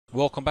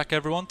Welcome back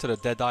everyone to the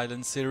Dead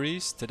Island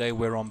series. Today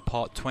we're on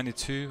part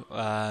 22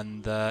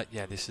 and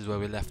yeah, this is where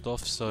we left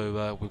off.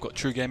 So we've got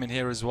True Gaming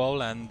here as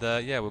well, and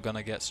yeah, we're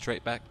gonna get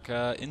straight back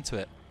into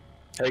it.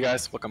 Hey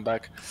guys, welcome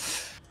back.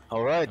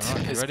 Alright,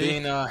 it's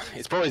been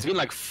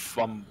like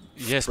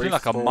yeah, it's been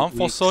like a month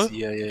or so.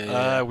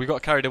 Yeah. We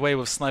got carried away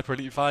with Sniper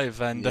Elite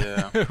 5 and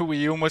Yeah.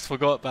 we almost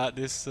forgot about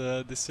this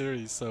this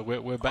series, so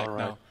we're back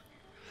now.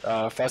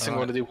 First thing we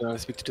want to do, we're going to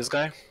speak to this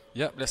guy.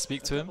 Yep, let's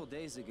speak to him. A couple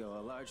days ago,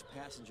 a large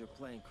passenger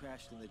plane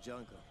crashed in the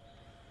jungle.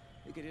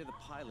 You could hear the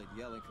pilot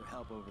yelling for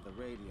help over the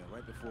radio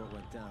right before it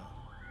went down.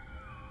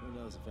 Who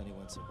knows if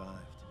anyone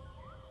survived?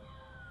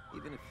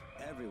 Even if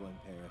everyone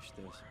perished,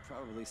 there's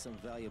probably some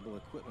valuable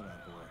equipment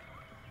on board.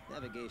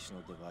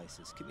 Navigational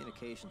devices,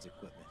 communications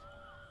equipment.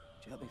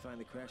 Could you help me find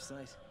the crash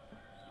site?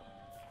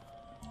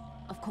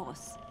 Of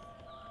course.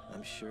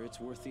 I'm sure it's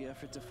worth the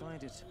effort to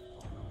find it.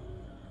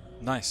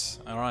 Nice.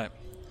 All right.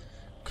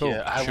 Cool.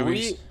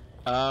 Yeah,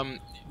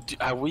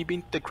 have we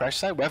been to the crash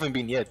site? We haven't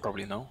been yet,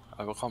 probably, no?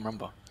 I can't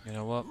remember. You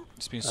know what?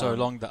 It's been so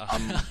long that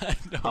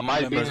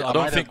I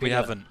don't think we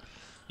haven't.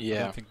 Yeah.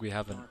 I don't think we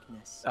haven't.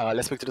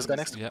 Let's speak to this guy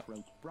next. Yeah.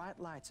 Bright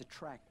lights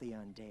attract the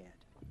undead.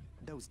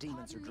 Those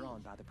demons are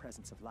drawn by the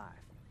presence of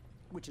life,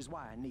 which is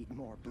why I need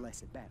more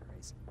blessed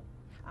batteries.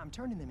 I'm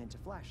turning them into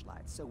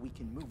flashlights so we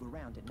can move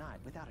around at night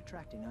without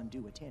attracting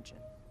undue attention.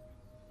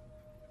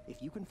 If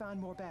you can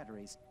find more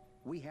batteries,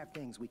 we have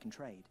things we can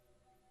trade.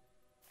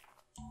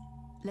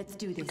 Let's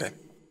do this. Okay.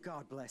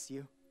 God bless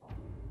you.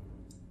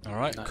 All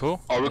right.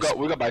 Cool. Oh,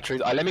 we got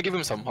batteries. Let me give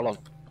him some. Hold on.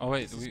 Oh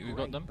wait, we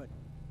got them. But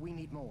we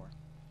need more.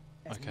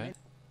 As Okay.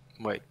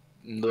 Wait.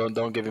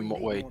 Don't give him more.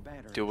 Wait.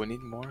 Do we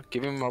need more?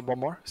 Give him one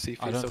more. See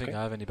if I it's don't okay. think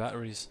I have any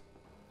batteries.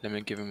 Let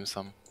me give him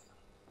some.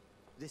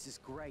 This is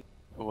great.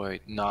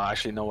 Wait. No,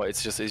 actually, no.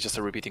 It's just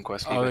a repeating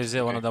quest. Oh, is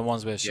it one of the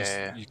ones where it's just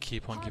Yeah. you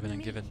keep on giving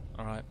and giving?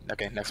 All right.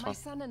 Okay, next My one.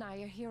 son and I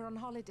are here on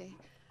holiday.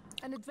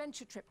 An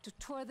adventure trip to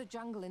tour the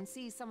jungle and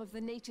see some of the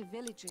native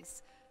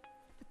villages.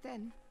 But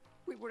then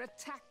we were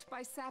attacked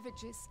by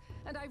savages,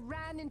 and I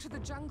ran into the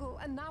jungle,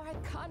 and now I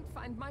can't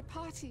find my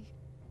party.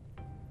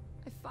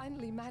 I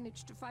finally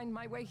managed to find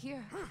my way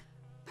here,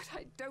 but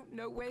I don't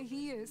know where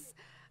he is,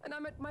 and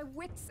I'm at my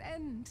wit's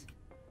end.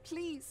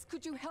 Please,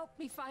 could you help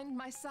me find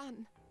my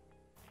son?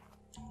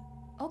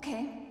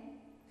 Okay.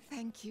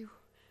 Thank you.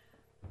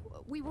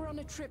 We were on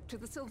a trip to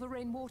the Silver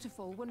Rain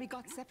waterfall when we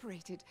got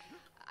separated.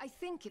 I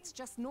think it's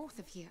just north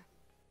of here.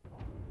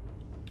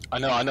 I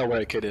know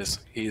where a kid is.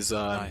 He's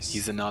Nice.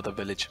 he's in another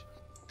village.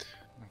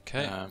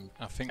 Okay.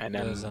 I think and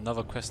then- there's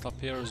another quest up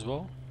here as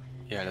well.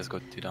 Yeah, let's go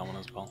do that one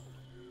as well.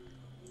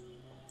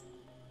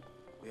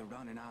 We're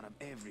running out of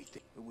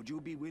everything. Would you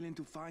be willing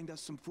to find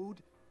us some food?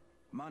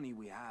 Money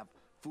we have,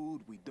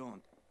 food we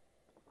don't.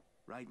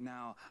 Right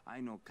now, I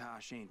know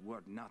cash ain't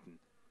worth nothing,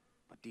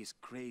 but this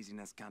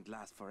craziness can't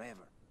last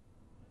forever.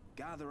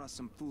 Gather us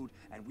some food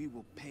and we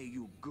will pay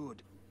you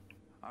good.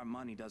 Our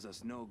money does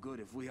us no good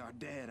if we are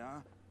dead,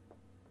 huh?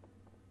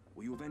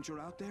 Will you venture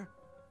out there?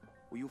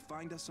 Will you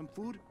find us some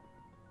food?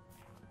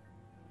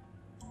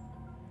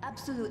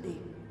 Absolutely.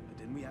 But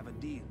then we have a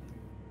deal.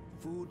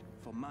 Food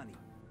for money.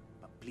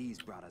 But please,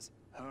 brothers,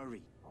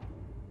 hurry.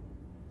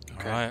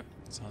 All right.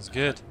 Sounds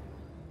good.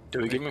 Do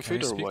we give him Can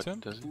food you or speak what? to him?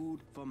 Does he? Food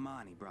for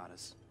money,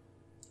 brothers.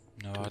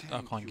 No,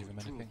 I can't give him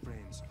anything.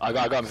 I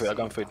got him food. I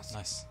got him food.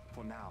 Nice.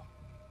 For now.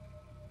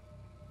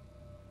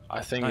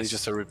 I think Nice. it's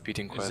just a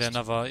repeating Is quest. there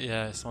another?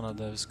 Yeah, it's one of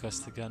those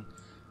quests again.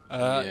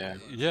 Yeah.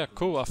 Yeah,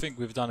 cool. I think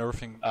we've done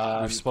everything.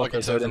 Um, We've spoken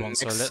okay, so to the everyone.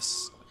 So next-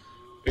 let's.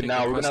 But pick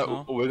now a we're quest gonna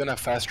now. we're gonna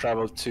fast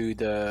travel to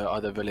the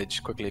other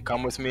village quickly.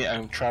 Come with me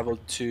and travel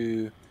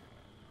to.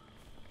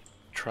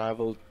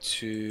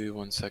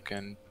 One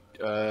second.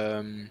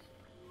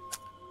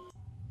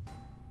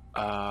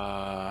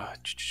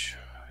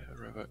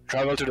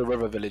 Travel to the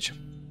river village.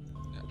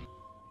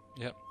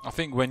 Yeah, I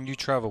think when you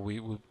travel,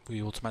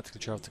 we automatically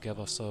travel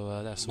together.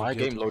 So that's all My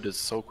good. game loaded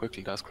so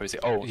quickly. That's crazy.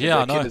 Oh Yeah,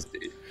 I know.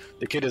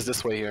 The kid is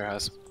this way here.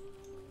 Has.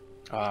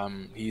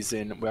 He's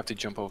in. We have to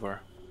jump over.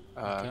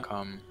 Okay.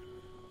 Come.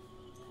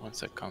 One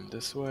sec. Come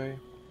this way.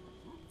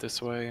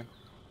 This way.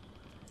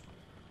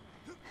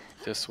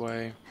 This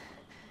way.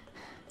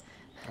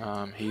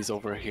 He's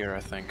over here, I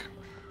think.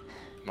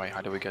 Wait,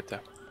 how do we get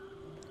there?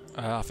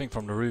 I think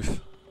from the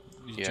roof.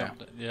 You Yeah.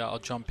 Yeah, I'll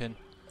jump in.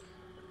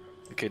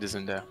 The kid is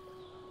in there.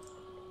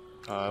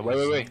 Maybe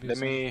Wait. zombies Let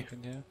or me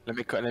something here.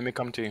 let me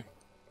come to you.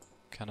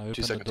 Can I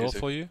open seconds, the door 2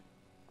 for you?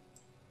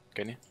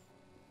 Can you?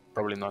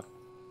 Probably not.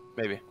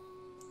 Maybe.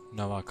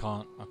 No, I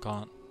can't. I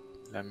can't.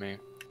 Let me.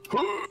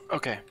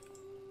 Okay.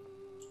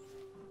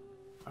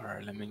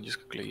 Alright, let me just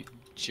quickly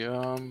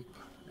jump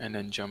and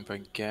then jump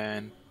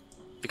again.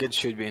 The kid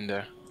should be in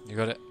there. You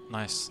got it.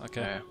 Nice.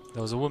 Okay. Yeah.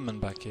 There was a woman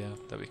back here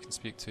that we can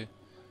speak to.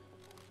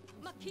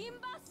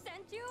 Makimba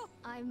sent you?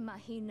 I'm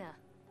Mahina.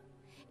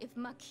 If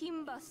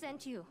Makimba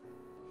sent you,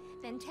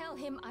 then tell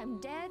him I'm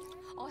dead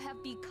or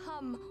have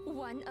become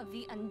one of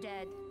the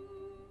undead.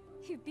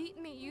 He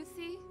beat me, you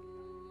see?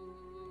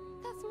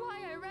 That's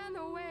why I ran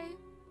away.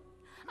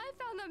 I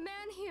found a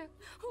man here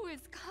who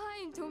is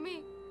kind to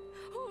me,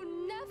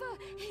 who never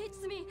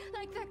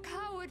like the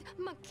coward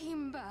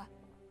Makimba.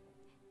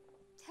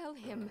 Tell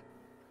him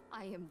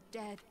I am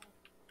dead.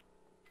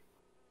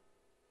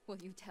 Will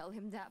you tell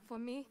him that for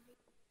me?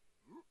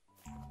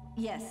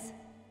 Yes.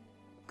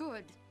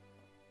 Good.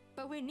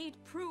 But we need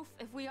proof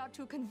if we are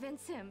to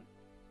convince him.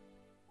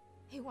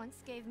 He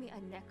once gave me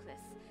a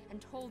necklace and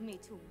told me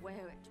to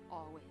wear it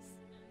always.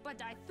 But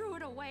I threw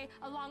it away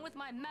along with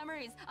my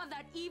memories of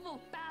that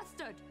evil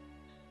bastard.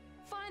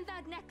 Find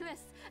that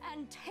necklace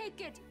and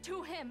take it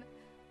to him.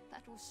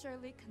 That will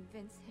surely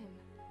convince him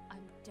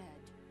I'm dead.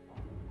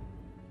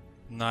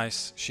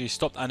 Nice. She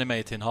stopped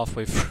animating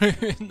halfway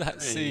through in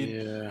that scene.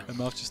 Yeah. Her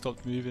mouth just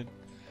stopped moving.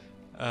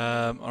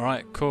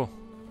 Alright, cool.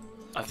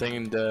 I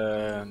think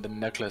the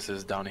necklace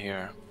is down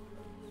here.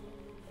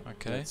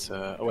 Okay. It's,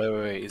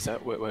 wait. Is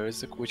that where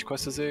is the which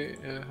quest is it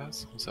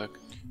has? One sec.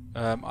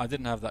 I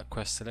didn't have that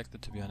quest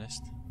selected, to be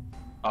honest.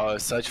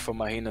 Search for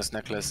Mahina's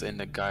necklace in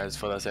the guides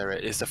for this area.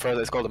 It's the further.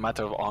 It's called the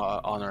Matter of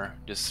Honor.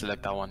 Just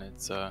select that one.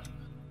 It's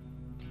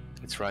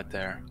right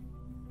there.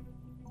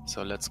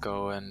 So let's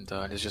go and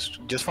let's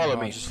just follow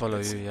me. I'll just follow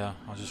you. Yeah,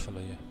 I'll just follow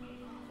you.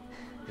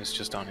 It's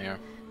just down here.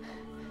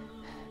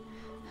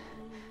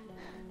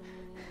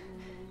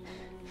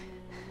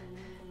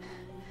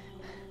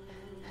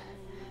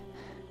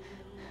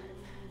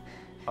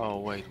 Oh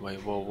wait,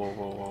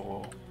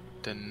 whoa.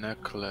 The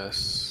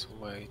necklace,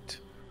 wait.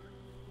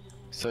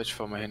 Search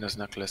for Mahina's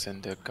necklace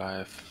in the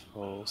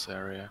Falls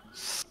area.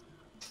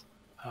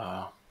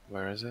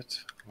 Where is it?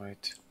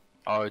 Wait.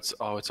 Oh, it's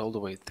all the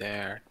way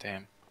there.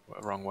 Damn.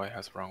 Wrong way,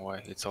 that's the wrong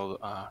way. It's all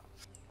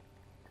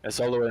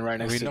the way right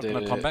next to the... Are we not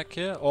gonna come back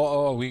here?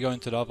 Or are we going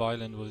to the other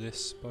island with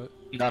this boat?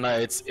 No,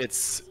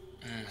 it's...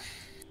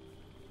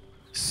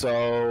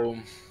 So...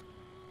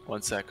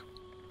 One sec.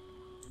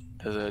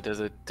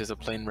 There's a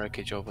plane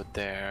wreckage over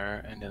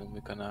there, and then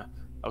we're gonna...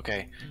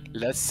 Okay,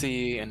 let's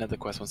see another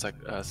quest. One sec.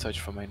 Search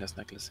for Mahina's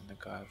necklace in the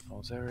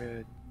Falls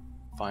area.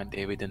 Find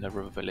David in the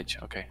river village.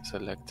 Okay,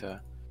 select...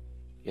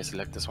 yeah,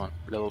 select this one.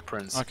 Little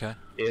Prince. Okay.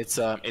 It's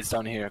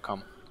down here,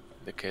 come.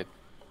 The kid.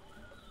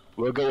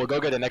 We'll go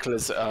get the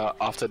necklace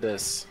after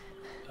this.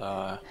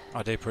 Are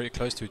they pretty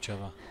close to each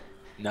other?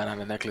 No,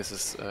 the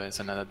necklace is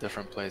another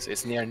different place.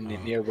 It's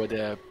near where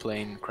the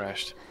plane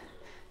crashed.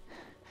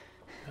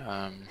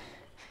 The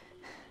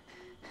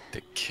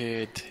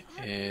kid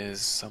is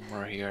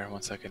somewhere here.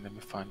 One second, let me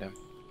find him.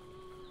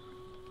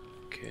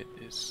 Kid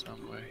is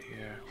somewhere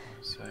here.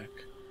 One sec.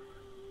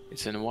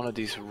 It's in one of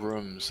these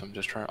rooms. I'm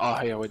just trying. Oh,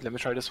 hey, wait. Let me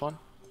try this one.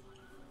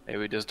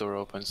 Maybe this door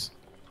opens.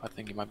 I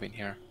think he might be in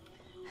here.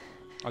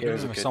 I'll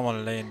give him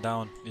someone laying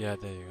down. Yeah,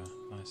 there you go.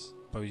 Nice.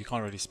 But you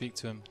can't really speak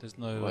to him. There's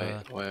no...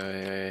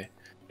 Wait.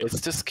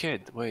 It's this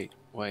kid. Wait.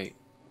 Where's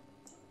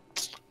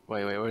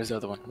the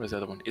other one?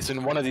 It's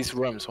in one of these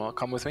rooms. Well,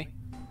 come with me.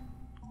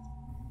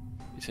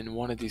 It's in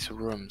one of these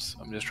rooms.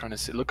 I'm just trying to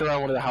see. Look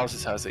around one of the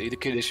houses. There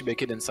should be a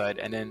kid inside,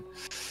 and then...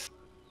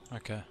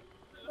 Okay.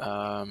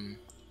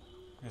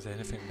 Is there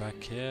anything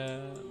back here?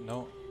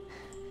 No.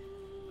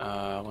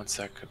 One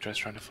sec. I'm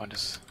just trying to find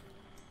this.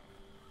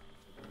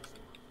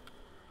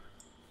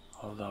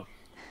 Hold up.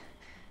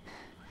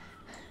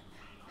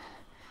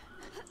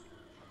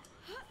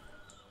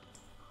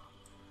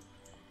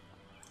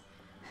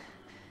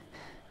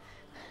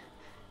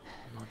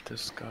 Not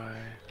this guy.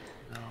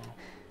 No.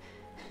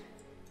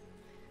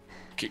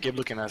 Keep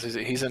looking at us.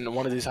 He's in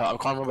one of these houses.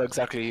 I can't remember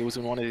exactly. He was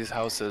in one of these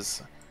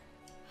houses.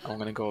 I'm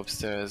gonna go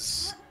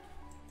upstairs.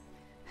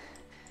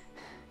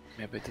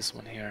 Maybe this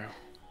one here.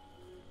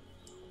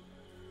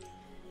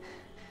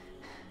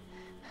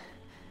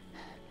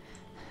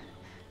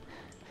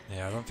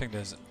 Yeah, I don't think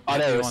there's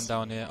there anyone is.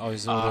 down here. Oh,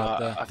 he's all the way up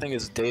there. I think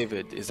it's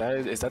David. Is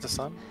that the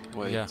son?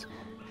 Wait. Yeah.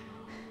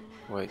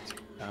 Wait.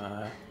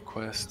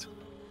 Quest.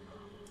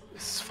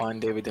 Let's find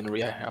David in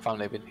I found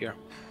David here.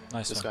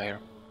 Nice. This guy here.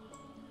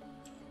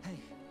 Hey,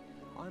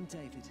 I'm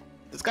David.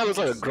 This guy looks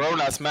like a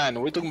grown-ass man.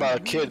 We're talking about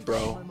a kid,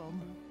 bro. My mom.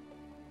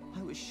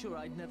 I was sure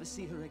I'd never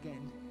see her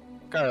again.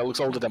 Guy looks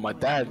older than my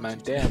dad,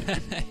 man. Damn.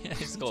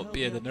 He's got a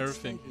beard and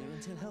everything.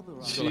 He's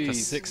got like a Jeez.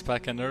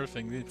 six-pack and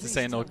everything. This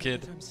ain't no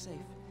kid.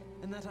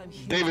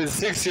 David's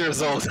 6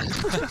 years old.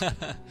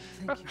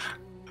 Thank you.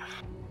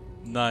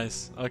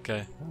 Nice.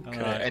 Okay. Okay,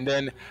 Alright. and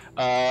then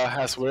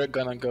we're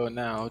gonna go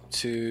now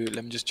to,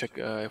 let me just check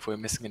if we're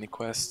missing any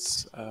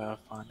quests.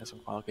 Find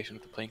some location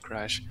of the plane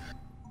crash.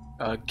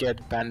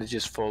 Get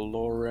bandages for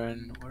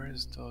Lauren. Where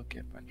is the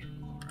get bandages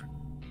for Lauren?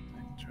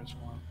 There's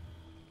one.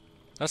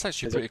 That's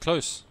actually Is pretty it?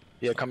 close.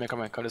 Yeah, come here,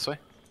 come this way.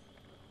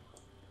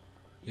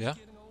 Yeah.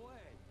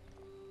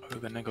 We're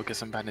gonna go get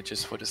some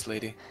bandages for this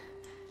lady.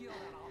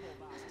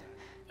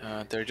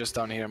 They're just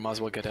down here, might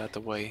as well get out the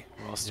way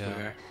whilst Yeah.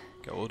 we're...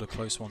 Get all the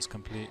close ones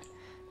complete.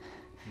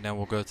 And then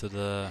we'll go to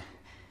the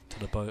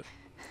boat.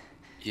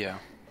 Yeah.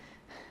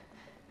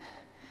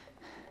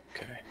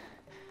 Okay.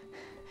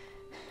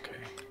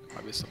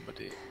 Might be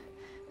somebody.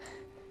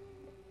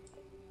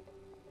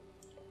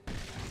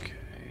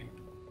 Okay.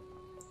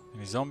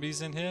 Any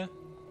zombies in here?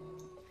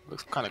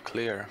 Looks kind of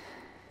clear.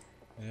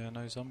 Yeah,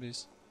 no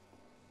zombies.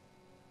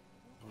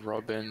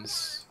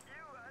 Robins.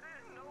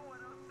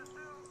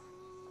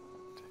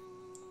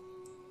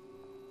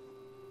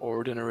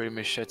 Ordinary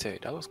machete.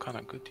 That was kind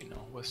of good, you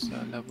know. What's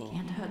level?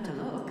 Can't hurt to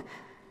look.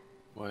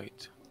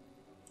 Wait.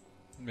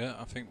 Yeah,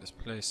 I think this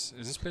place...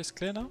 Is this place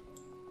clear now?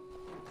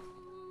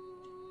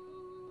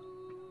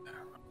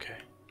 Okay.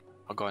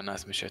 I got a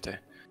nice machete.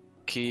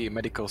 Key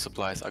medical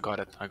supplies. I got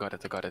it.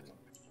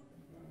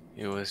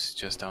 It was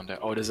just down there.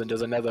 Oh, there's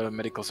another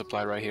medical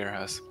supply right here.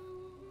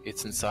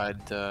 It's inside.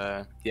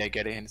 Yeah,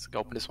 get it in.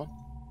 Open this one.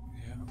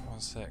 Yeah, one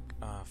sec.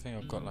 I think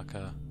I've got like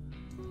a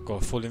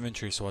full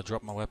inventory, so I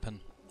dropped my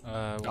weapon.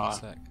 One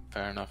sec.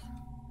 Fair enough.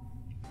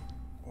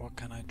 What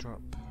can I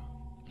drop?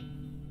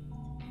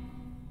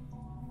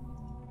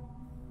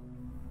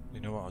 You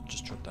know what? I'll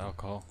just drop the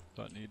alcohol.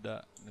 Don't need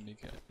that. Let me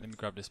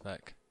grab this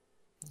back.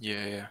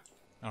 Yeah.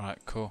 All right,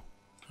 cool.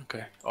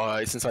 Okay. Oh,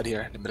 it's inside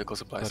here. The medical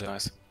supplies. Got it.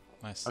 Nice.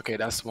 Nice. Okay,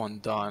 that's one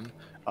done.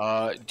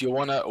 Do you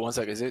wanna? One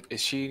sec.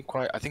 Is she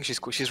quite? I think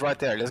she's right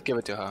there. Let's give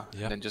it to her.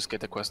 Yeah. And then just get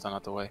the quest done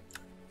out the way.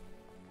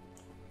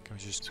 Can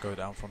we just go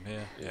down from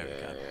here? Yeah, we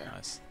can. Yeah.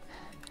 Nice.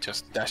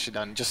 Just dash it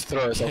down. Just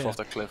throw herself off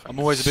the cliff. I'm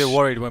always a bit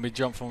worried when we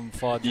jump from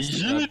far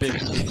distance.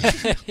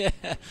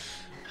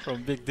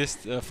 From big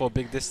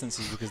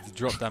distances because the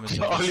drop damage.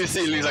 All you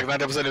see lose like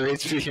 90% of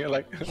HP. You're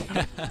like,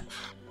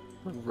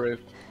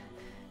 rip.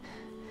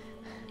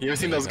 You ever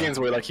seen those games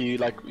where like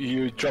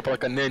you drop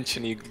like an inch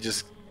and you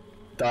just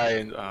die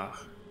and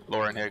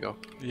Lauren, here you go.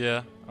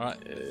 Yeah. All right.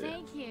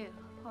 Thank you.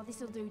 Oh,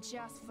 this'll do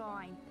just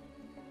fine.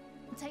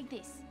 Take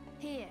this.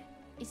 Here.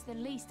 It's the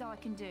least I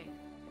can do.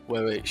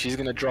 Wait. She's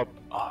gonna drop.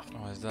 Oh,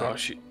 is that?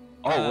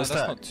 bro, what's that's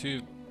that? not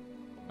too.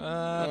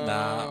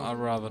 Nah, I'd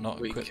rather not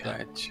We equip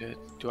that. shit.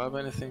 Do I have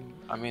anything?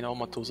 I mean, all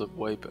my tools are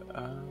way, but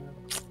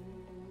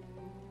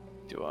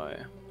do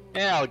I?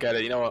 Yeah, I'll get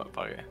it. You know what?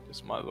 Fuck it.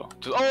 Just might as well.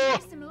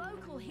 Just Some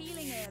local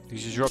healing herbs. You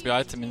should drop your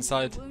item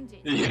inside.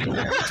 Yeah.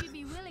 Would you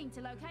be willing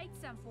to locate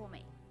some for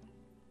me?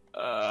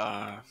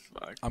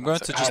 Fuck. I'm going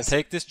to just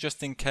take this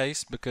just in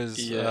case because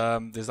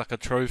there's like a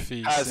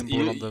trophy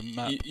symbol on the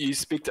map. You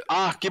speak to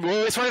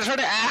wait, it's right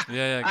there.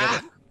 Yeah,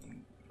 get it.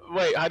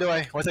 Wait, how do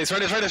I? What's it? It's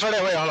right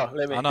there. Wait, hold on.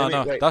 Let me. I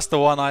know. Wait. That's the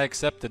one I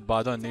accepted, but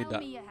I don't need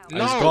that.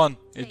 No. It's gone.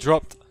 It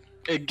dropped.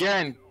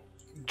 Again.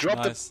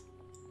 Dropped Nice. it.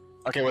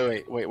 Okay,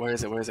 wait. Where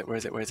is it? Wait,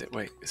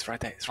 it's right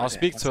there. I'll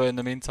speak to her in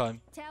the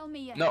meantime. Tell me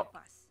you No. help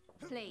us,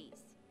 please.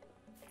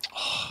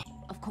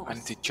 Of course. I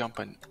need to jump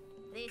and.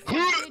 This is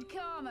good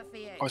karma for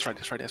you. Oh, it's right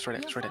there.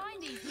 You'll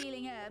find these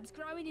healing herbs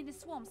growing in the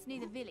swamps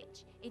near the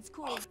village. It's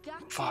called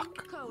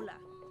fuck. Cola.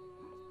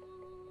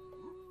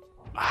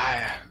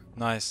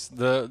 Nice.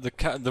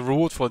 The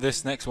reward for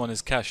this next one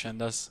is cash, and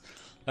that's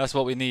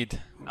what we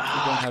need. We don't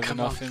have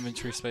enough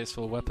inventory space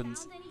for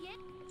weapons.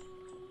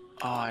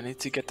 Oh, I need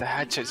to get the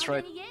hatchets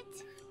right.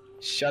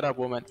 Shut up,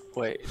 woman.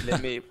 Wait,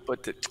 let me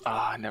put it.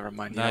 Never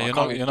mind. No, you're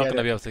not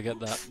gonna be able to get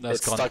that. That's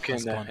it's gone. Stuck in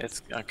that's there. gone.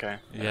 It's okay.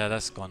 Yeah,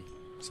 that's gone.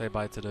 Say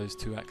bye to those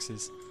 2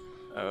 axes.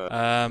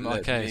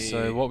 Okay,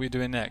 so what are we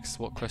doing next?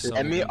 What questions?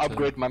 Let me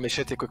upgrade my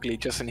machete quickly,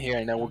 just in here,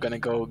 and then we're gonna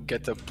go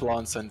get the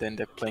plants and then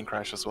the plane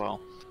crash as well.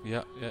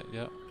 Yeah.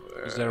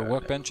 Is there a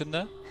workbench in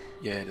there?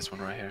 Yeah, this one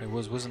right here. There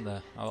wasn't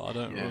there? I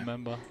don't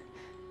remember.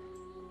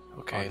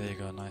 Okay. Oh, there you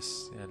go.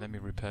 Nice. Yeah, let me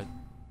repair.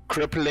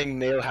 Crippling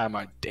nail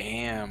hammer.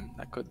 Damn,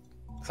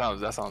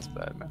 that sounds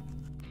bad, man.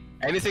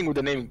 Anything with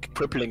the name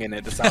crippling in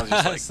it, that sounds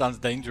just like. Sounds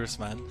dangerous,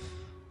 man.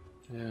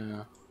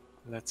 Yeah.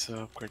 Let's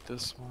upgrade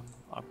this one.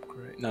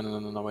 Upgrade. No,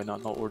 wait,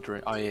 not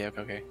ordering. Oh yeah,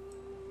 okay.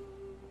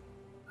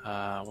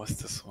 What's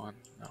this one?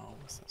 No,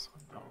 what's this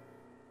one? No.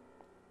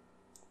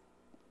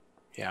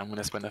 Yeah, I'm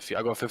gonna spend a few.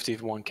 I got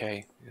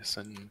 51k. Yes,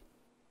 and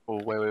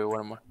wait, what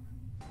am I?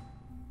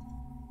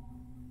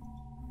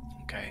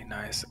 Okay,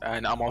 nice.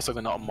 And I'm also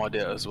gonna mod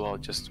it as well.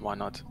 Just why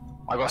not?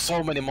 I got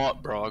so many mods,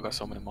 bro. I got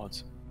so many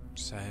mods.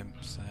 Same.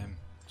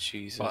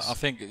 Jesus. But I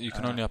think you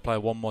can only apply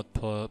 1 mod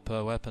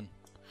per weapon.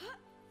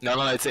 No,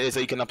 it's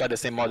you can apply the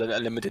same mod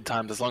at limited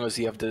times as long as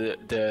you have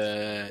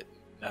the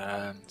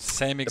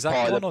same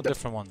exact one or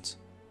different ones?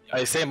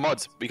 Same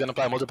mods. You can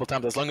apply multiple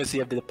times as long as you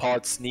have the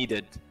parts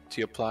needed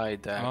to apply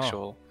the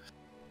actual.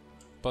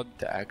 But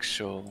the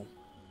actual.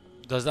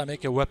 Does that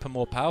make your weapon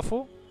more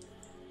powerful?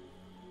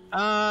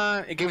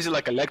 It gives you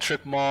like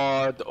electric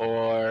mod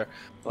or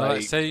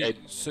like. So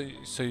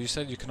you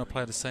said you can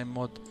apply the same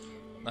mod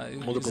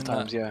multiple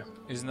times, yeah.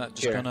 Isn't that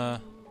just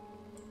gonna?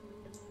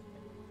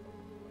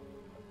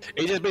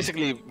 It just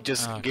basically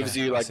gives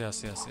you like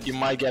yes. You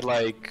might get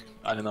like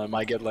I don't know,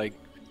 might get like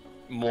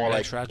more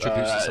extra like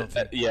attributes or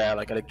something. Yeah,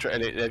 like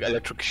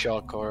electric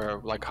shock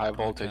or like high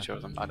voltage or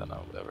something. I don't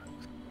know, whatever.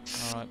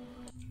 All right.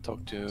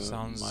 Talk to.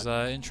 Sounds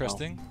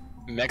interesting. No.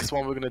 Next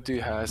one we're gonna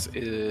do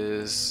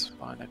is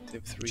find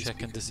active 3.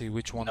 Checking to see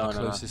which one the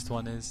closest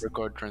one is.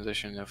 Record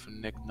transition of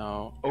Nick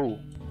now. Oh,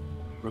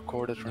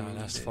 recorded transition.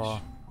 No, that's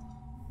far.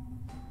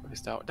 What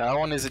is that? That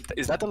one is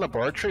that the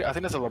laboratory? I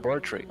think that's a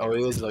laboratory. Oh,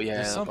 it is though. Yeah,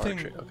 there's something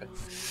laboratory. Okay.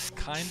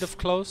 Kind of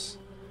close.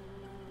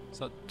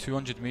 It's like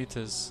 200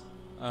 meters.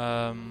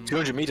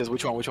 200 meters.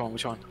 Which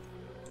one?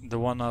 The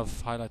one I've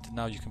highlighted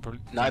now. You can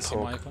probably.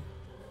 Nighthawk.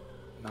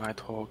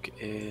 Nighthawk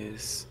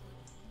is.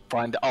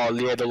 Find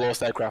the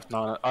lost aircraft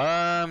now.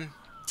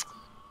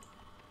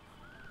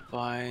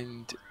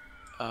 Find,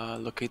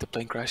 locate the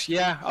plane crash.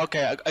 Yeah,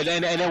 okay, and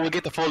then we'll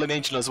get the fallen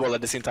angel as well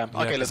at the same time.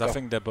 Yeah, Okay, let's go. I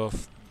think they're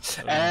both.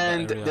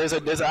 And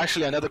there's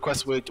actually another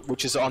quest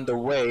which is on the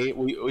way.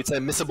 It's a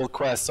missable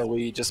quest, so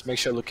we just make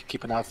sure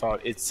keep an eye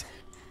out. It's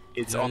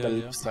on the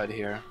left side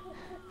here.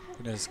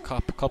 There's a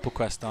couple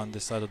quests down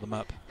this side of the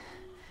map.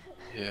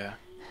 Yeah.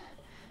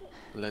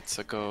 Let's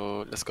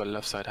go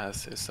left side.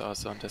 It's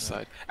also on this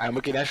side, and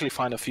we can actually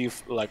find a few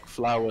like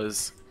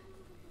flowers.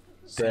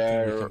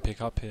 They're we can pick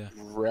up here.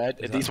 Red.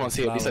 These ones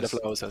here. These are the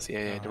flowers.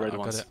 Yeah, the red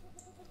ones. Got it.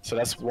 So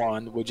that's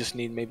one. We just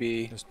need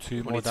maybe. There's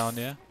 2 more down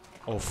here,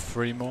 or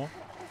 3 more.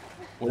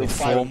 We need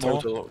 5 in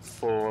total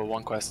for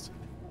one quest.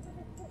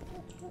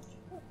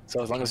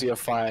 So as long as you have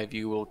 5,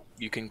 you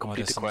can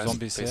complete the quest.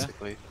 Zombies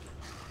basically. Here.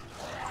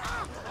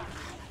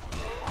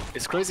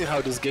 It's crazy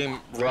how this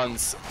game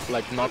runs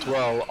like not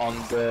well on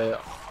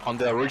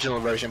the original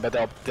version, but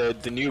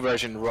the new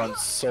version runs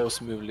so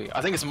smoothly.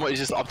 I think it's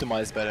just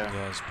optimized better.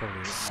 Yeah, it's probably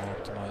more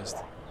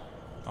optimized.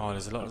 Oh,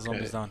 there's a lot of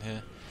zombies down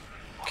here.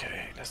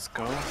 Okay, let's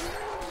go.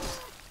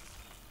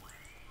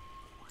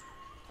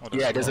 Oh,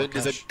 yeah,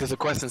 there's a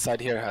quest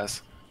inside here,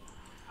 Has.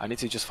 I need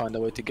to just find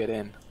a way to get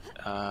in.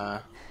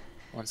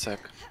 One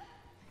sec,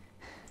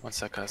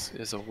 Has.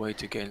 There's a way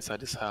to get inside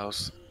this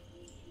house.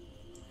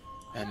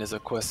 And there's a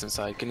quest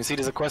inside. Can you see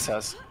there's a quest,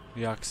 Has?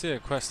 Yeah, I can see a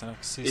quest and I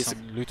can see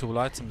some lootable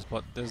items,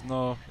 but there's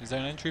no... Is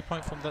there an entry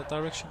point from that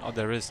direction? Oh,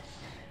 there is.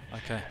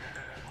 Okay.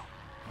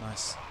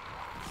 Nice.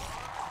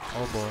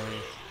 Oh boy.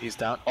 He's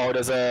down. Oh,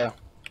 there's a...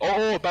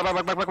 Oh, back.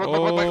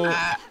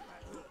 Ah.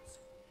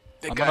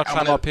 I'm gonna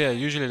climb up here.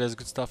 Usually there's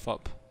good stuff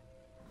up.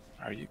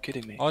 Are you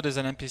kidding me? Oh, there's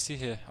an NPC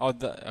here. Oh,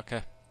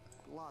 okay.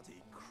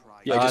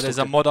 Yeah, there's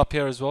a mod up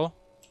here as well.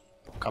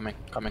 Coming.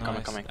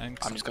 And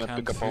I'm just gonna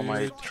pick up all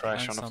my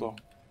trash on the floor.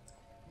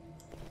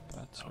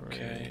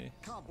 Okay.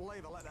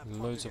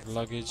 Loads of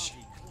luggage.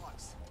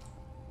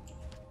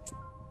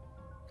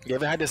 You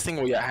ever had this thing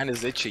where your hand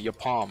is itchy, your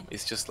palm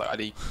is just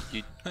like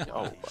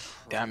oh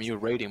damn, you're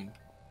raiding.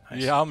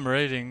 Nice. Yeah, I'm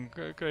raiding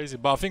crazy,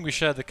 but I think we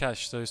shared the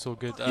cash, so it's all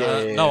good.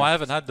 Yeah. No, I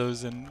haven't had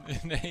those in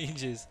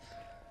ages.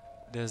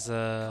 There's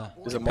a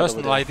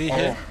personal ID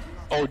here.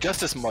 Oh,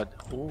 justice mod.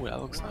 Oh,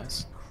 that looks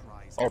nice.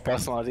 Oh,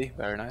 personal ID,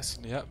 very nice.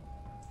 Yep.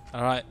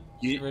 All right.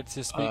 You ready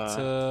to speak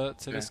to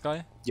this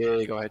guy?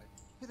 Yeah, go ahead.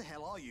 Who the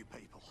hell are you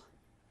people?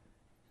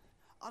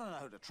 I don't know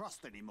who to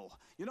trust anymore.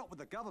 You're not with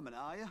the government,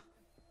 are you?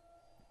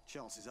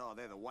 Chances are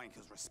they're the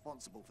wankers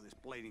responsible for this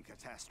bleeding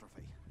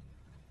catastrophe.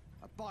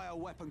 A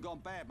bioweapon gone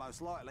bad,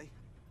 most likely.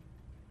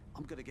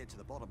 I'm gonna get to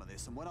the bottom of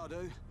this, and when I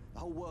do, the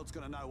whole world's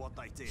gonna know what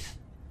they did.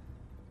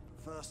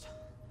 First,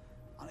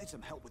 I need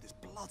some help with this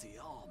bloody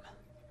arm.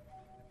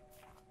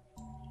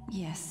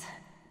 Yes.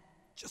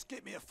 Just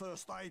get me a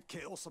first aid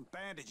kit or some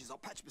bandages. I'll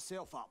patch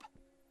myself up.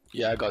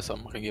 Yeah, I got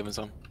some. I can give him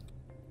some.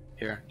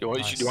 Here. Do you have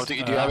I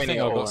any?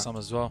 think I've got some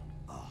as well.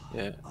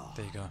 Yeah.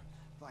 There you go.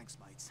 Thanks,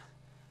 mates.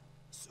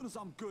 As soon as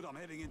I'm good, I'm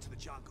heading into the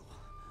jungle.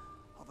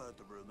 I've heard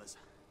the rumors.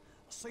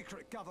 A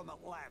secret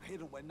government lab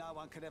hidden where no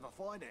one could ever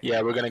find it.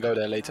 Yeah, we're gonna go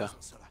there later.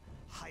 Sort of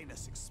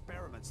heinous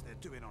experiments they're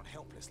doing on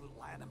helpless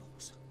little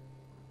animals.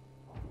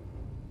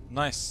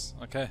 Nice.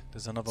 Okay,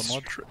 there's another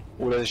mod.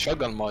 Oh, there's a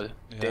shotgun mod.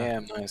 Yeah.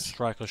 Damn, nice.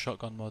 Striker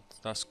shotgun mod.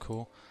 That's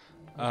cool.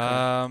 Okay.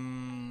 I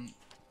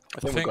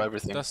think we got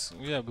everything.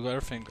 Yeah, we got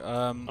everything.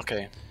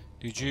 Okay.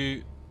 Did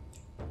you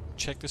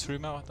check this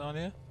room out down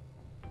here?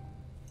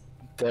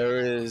 There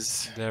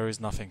is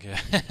nothing here.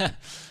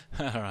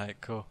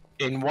 Alright, cool.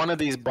 In one of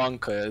these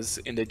bunkers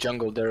in the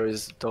jungle, there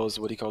is those,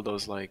 what do you call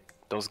those, like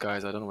those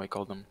guys? I don't know what you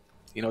call them.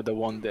 You know, the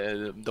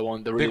really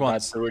big bad,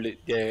 ones.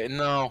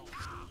 No,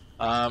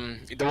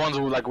 the ones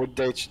who like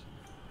the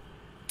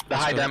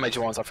high damage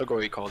ones. I forgot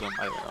what you call them.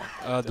 I don't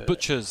know. The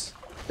butchers.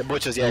 The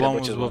butchers, yeah. The The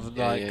ones butchers with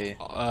the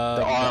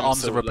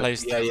arms are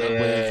replaced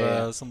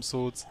with some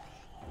swords.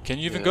 Can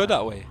you even go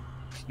that way?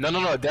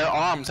 No. Their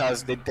arms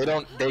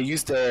they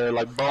use their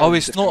like bones. Oh,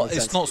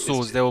 it's not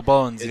swords. They were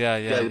bones.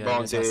 Yeah.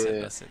 Bones.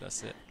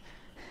 That's it.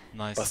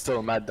 Nice. But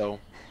still mad though.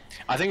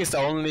 I think it's the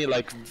only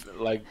like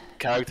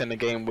character in the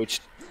game which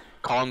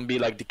can't be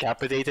like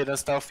decapitated and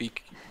stuff.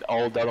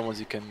 All the other ones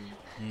you can.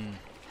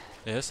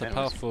 Yeah, it's a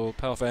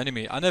powerful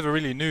enemy. I never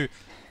really knew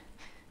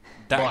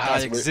that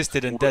guy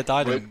existed in Dead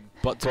Island.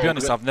 But to be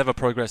honest, I've never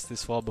progressed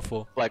this far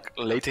before. Like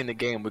later in the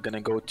game, we're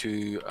gonna go to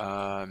you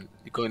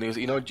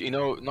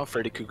know, not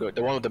Freddy Krueger,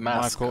 the one with the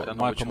mask.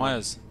 Michael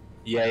Myers.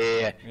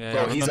 Yeah.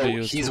 Bro,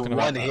 he's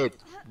one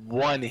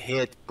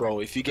hit, bro.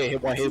 If you get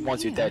hit one hit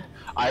once, you're dead.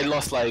 I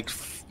lost like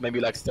maybe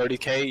like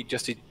 30k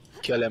just to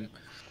kill him.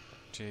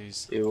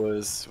 Jeez. It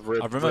was.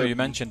 I remember you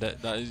mentioned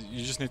that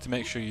you just need to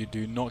make sure you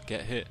do not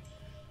get hit.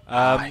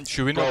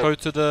 Should we not go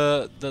to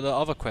the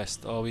other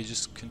quest, or are we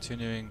just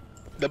continuing?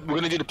 We're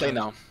gonna do the play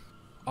now.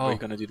 Oh, we're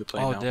gonna do the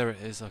play now. Oh, there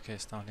it is. Okay,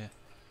 it's down here.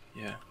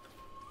 Yeah.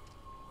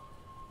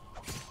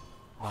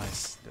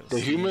 Nice. The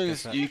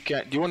humans, you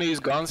can. Do you want to use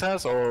guns,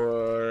 Has,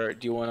 or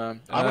do you wanna?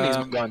 I'm gonna use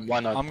my gun. Why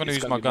not? I'm gonna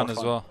use my gun as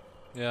well.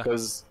 Yeah.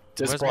 Because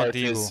this Where's part my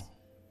deagle? is.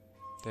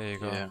 There you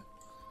go. Yeah.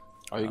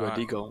 Oh, you got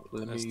deagle.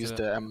 Let me use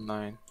the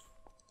M9.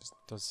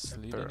 Does this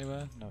lead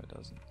anywhere? No, it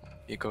doesn't.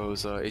 It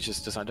goes. It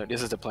just decided.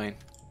 This is the plane.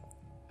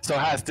 So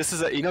this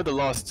is you know the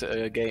Lost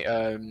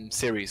game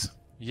series.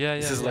 Yeah,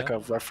 This is like a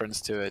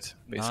reference to it,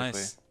 basically.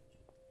 Nice.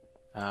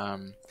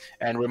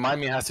 And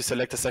remind me, has to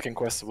select the second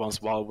quest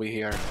once while we're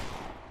here.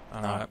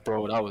 Alright.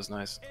 Bro, that was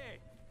nice. Hey,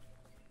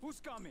 who's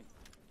coming?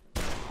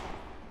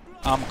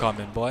 I'm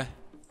coming, boy.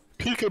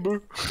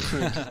 Peekaboo.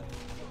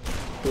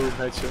 Boom,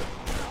 headshot.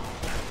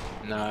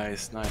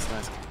 Nice, nice,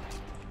 nice.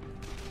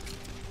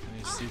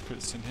 Any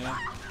secrets in here?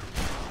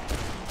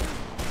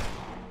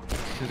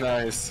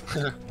 Nice.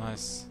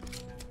 Nice.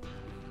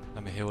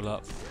 Let me heal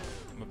up.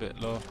 I'm a bit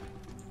low.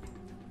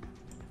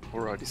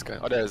 Where are these guys?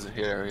 Oh,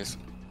 there he is.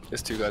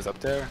 There's two guys up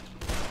there.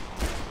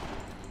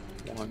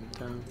 One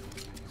down.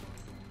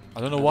 I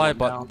don't know why,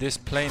 but this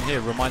plane here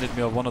reminded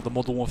me of one of the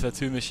Modern Warfare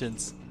 2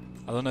 missions.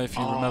 I don't know if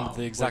you remember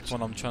the exact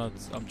one I'm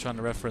trying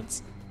to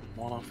reference.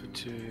 Modern Warfare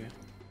 2.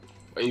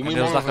 Wait, you mean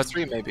Modern Warfare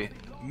 3 maybe?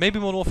 Maybe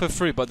Modern Warfare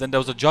 3, but then there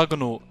was a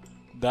juggernaut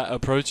that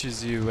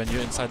approaches you when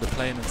you're inside the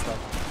plane and stuff.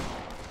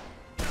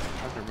 I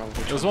don't remember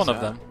which It was one of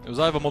them. It was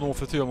either Modern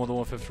Warfare 2 or Modern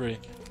Warfare 3.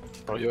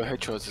 Bro, your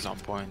headshots is on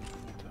point.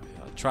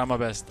 I try my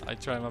best. I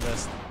try my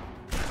best.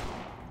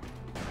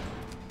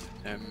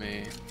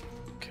 Me.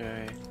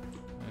 Okay.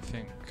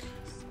 Anything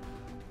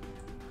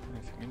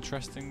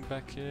interesting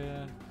back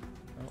here?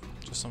 Oh,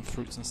 just some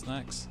fruits and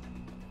snacks.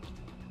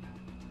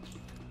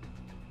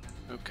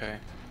 Okay.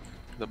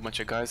 There's a bunch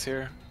of guys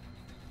here.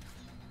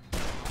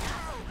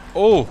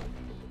 Oh!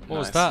 What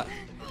was that?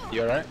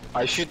 You alright?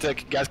 I shoot the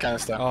gas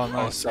canister. Oh,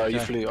 nice. Oh, sorry, you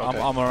flew. Okay.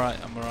 I'm alright,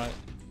 I'm alright.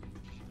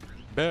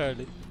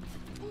 Barely.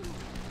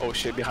 Oh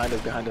shit, behind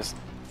us.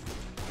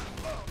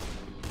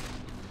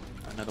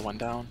 Another one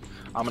down.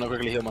 I'm gonna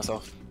quickly heal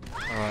myself.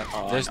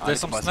 Alright. There's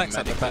some snacks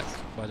at the back,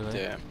 by the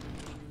way. Yeah.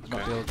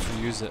 Might be able to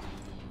use it.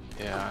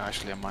 Yeah,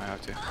 actually I might have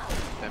to.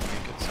 Let me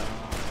get some.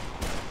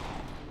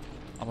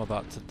 I'm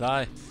about to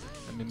die.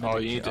 Let me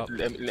you need to,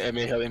 let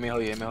me heal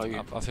you.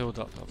 I've healed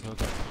up,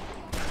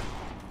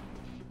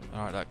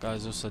 Alright, that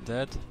guy's also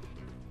dead.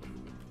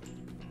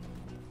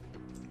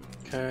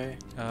 Okay.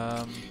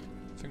 I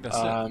think that's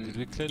it. Did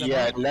we clear them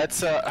yeah, out?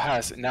 let's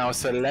now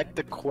select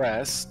the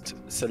quest.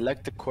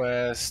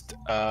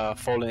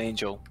 Fallen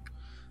Angel.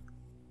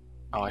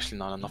 Oh, actually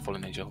no, not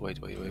Fallen Angel. Wait.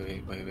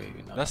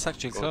 No, that's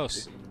actually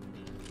close.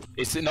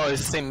 It's the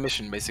same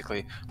mission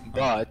basically.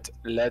 But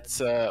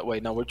let's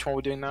wait. Now which one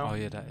we're doing now? Oh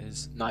yeah, that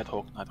is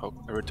Nighthawk.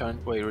 Return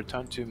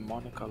to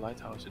Monica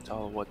Lighthouse to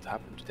tell what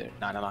happened there.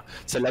 No.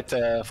 Select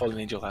Fallen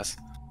Angel has.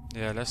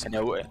 Yeah, let's. And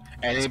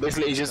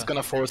basically he's just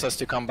gonna force us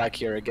to come back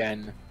here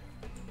again.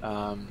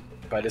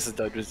 But this is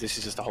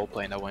just the whole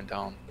plane that went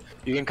down.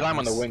 You can climb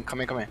on the wing. Come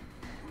here.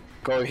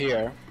 Go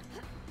here.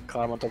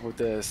 Climb on top of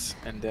this,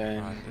 and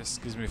then. Right, this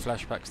gives me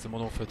flashbacks to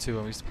Modern Warfare 2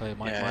 when we used to play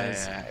Mike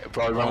Myers.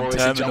 Bro, remember on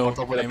Terminal,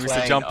 and we used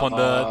to jump on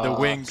the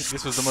wing.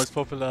 This was the most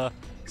popular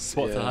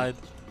spot to hide.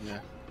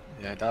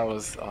 Yeah, that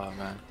was. Oh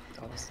man,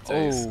 that was.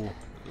 Days. Oh,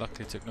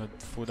 luckily took no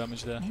full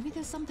damage there. Maybe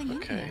there's something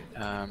in here.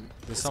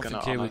 There's something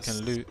here we can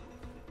loot.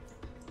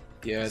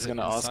 Yeah, it's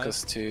gonna ask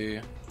us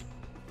to.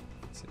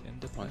 Is it in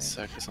the plane? 1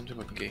 sec, there's something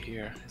we can get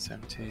here. It's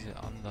empty. Is it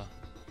under?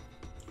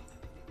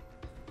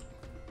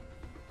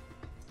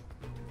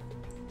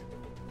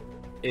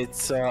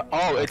 It's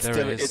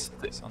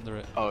it's under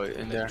it. Oh,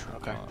 in there.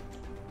 Okay.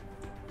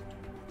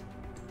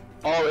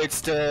 Oh,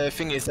 it's the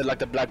thing. Is like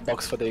the black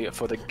box for the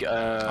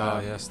oh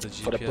yes, the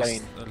GPS for the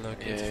plane.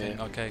 Thing.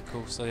 Okay,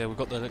 cool. So yeah, we've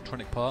got the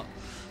electronic part.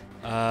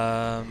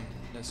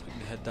 Let's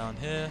quickly head down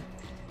here.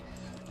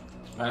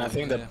 And I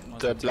think the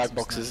black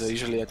boxes are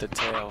usually at the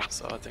tail,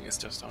 so I think it's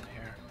just on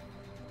here.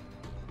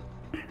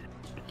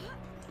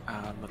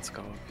 Let's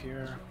go up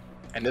here.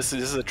 And this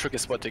is a tricky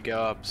spot to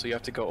go up, so you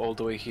have to go all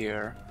the way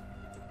here.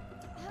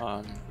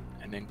 And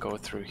then go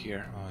through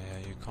here. Oh yeah,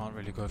 you can't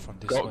really go from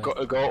this way.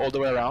 Go all the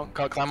way around.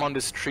 Climb on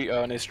this tree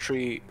trunk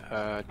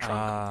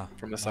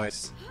from the side,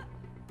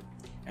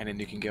 and then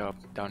you can go up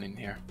down in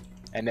here.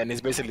 And then it's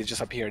basically just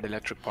up here, the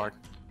electric part.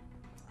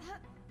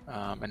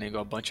 And then you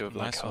got a bunch of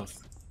like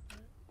health.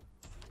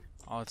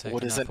 I'll take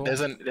what is it?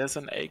 There's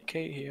an AK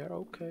here.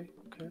 Okay.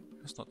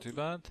 That's not too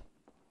bad.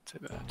 Too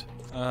bad.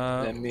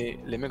 Let me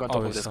go on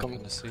top of this. Come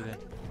in the ceiling. Right,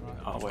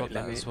 oh I've wait, got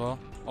that as well.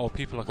 Oh,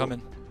 people are coming.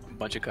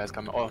 Bunch of guys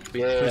coming. Oh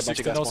yeah, a bunch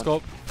of guys. No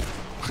scope.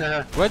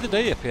 Where did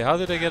they appear? How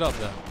did they get up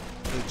there?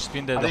 They've just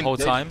been there the whole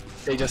time.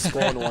 They just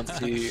spawn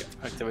once you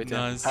activate it.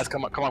 Nice.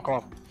 Come on.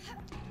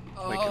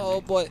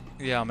 Oh boy.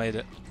 Yeah, I made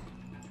it.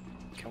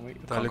 Can we?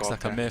 That looks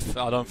like a myth.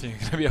 I don't think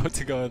you're gonna be able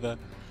to go there.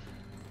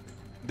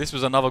 This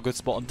was another good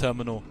spot on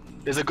Terminal.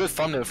 There's a good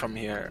thumbnail from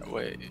here.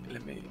 Wait,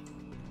 let me.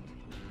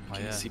 You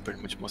can see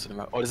pretty much most of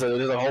them. Oh,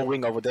 there's a whole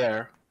wing over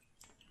there,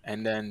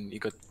 and then you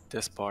got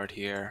this part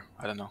here.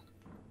 I don't know.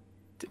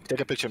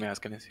 Take a picture of me,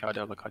 can you see how they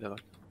look? Okay.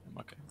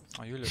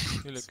 Oh, you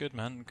look good,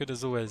 man. Good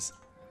as always.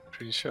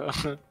 Pretty sure.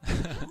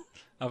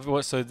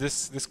 So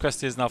this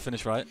quest is now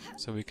finished, right?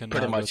 So we can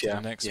pretty go much to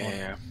the next one.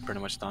 Yeah, pretty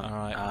much done. All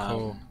right,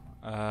 cool.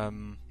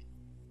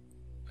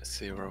 Let's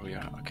see where we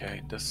are.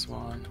 Okay, this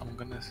one. I'm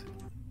gonna.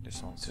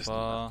 This one's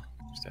far.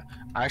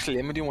 Actually,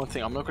 let me do one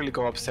thing. I'm not going to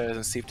go upstairs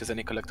and see if there's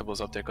any collectibles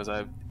up there, because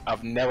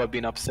I've never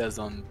been upstairs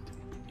on,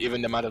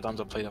 even the amount of times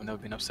I've played, I've never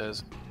been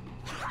upstairs.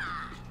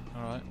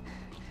 Alright.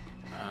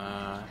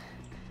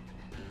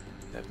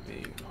 Let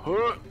me...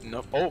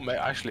 no. Oh, I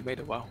actually made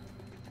it. Wow.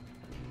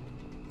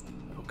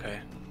 Okay.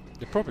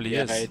 It probably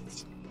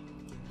is.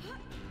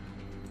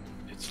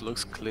 It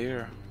looks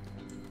clear.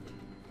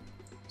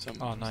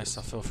 Oh, nice.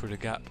 I fell through the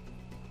gap.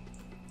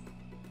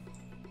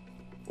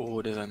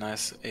 Oh, there's a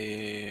nice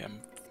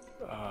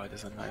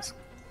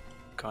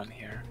gun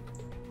here.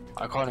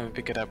 I can't even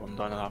pick it up. I'm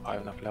not high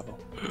enough level.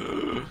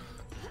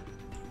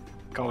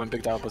 Can't even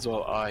pick that up as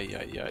well.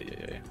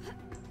 Yeah.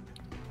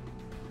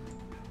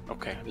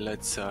 Okay,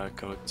 let's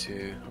go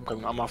to.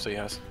 I'm after you,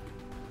 guys.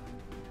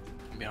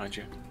 I'm behind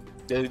you.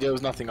 There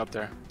was nothing up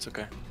there. It's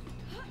okay.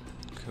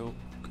 Cool.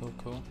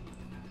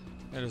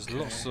 Yeah, there's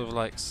lots of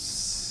like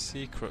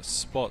secret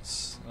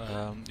spots.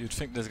 You'd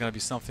think there's gonna be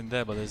something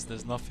there, but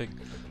there's nothing.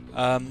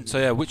 So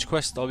yeah, which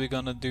quest are we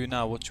gonna do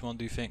now? Which one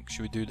do you think?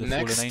 Should we do the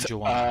Next, Fallen Angel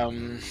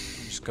one?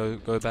 Just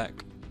go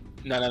back.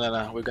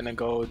 No. We're gonna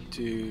go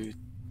to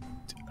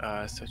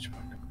search for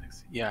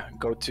necklace. Yeah,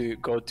 go to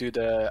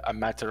the A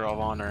Matter of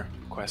Honor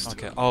quest.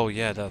 Okay. Oh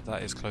yeah,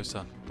 that is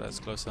closer. That's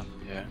closer.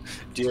 Yeah.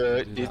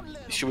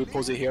 Should we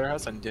pause it here,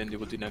 Has, and then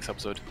we'll do next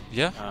episode?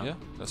 Yeah.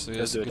 That's a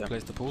good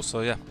place to pause.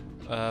 So yeah.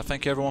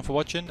 Thank you everyone for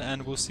watching,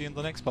 and we'll see you in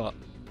the next part.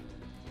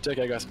 Take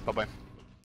care, guys. Bye bye.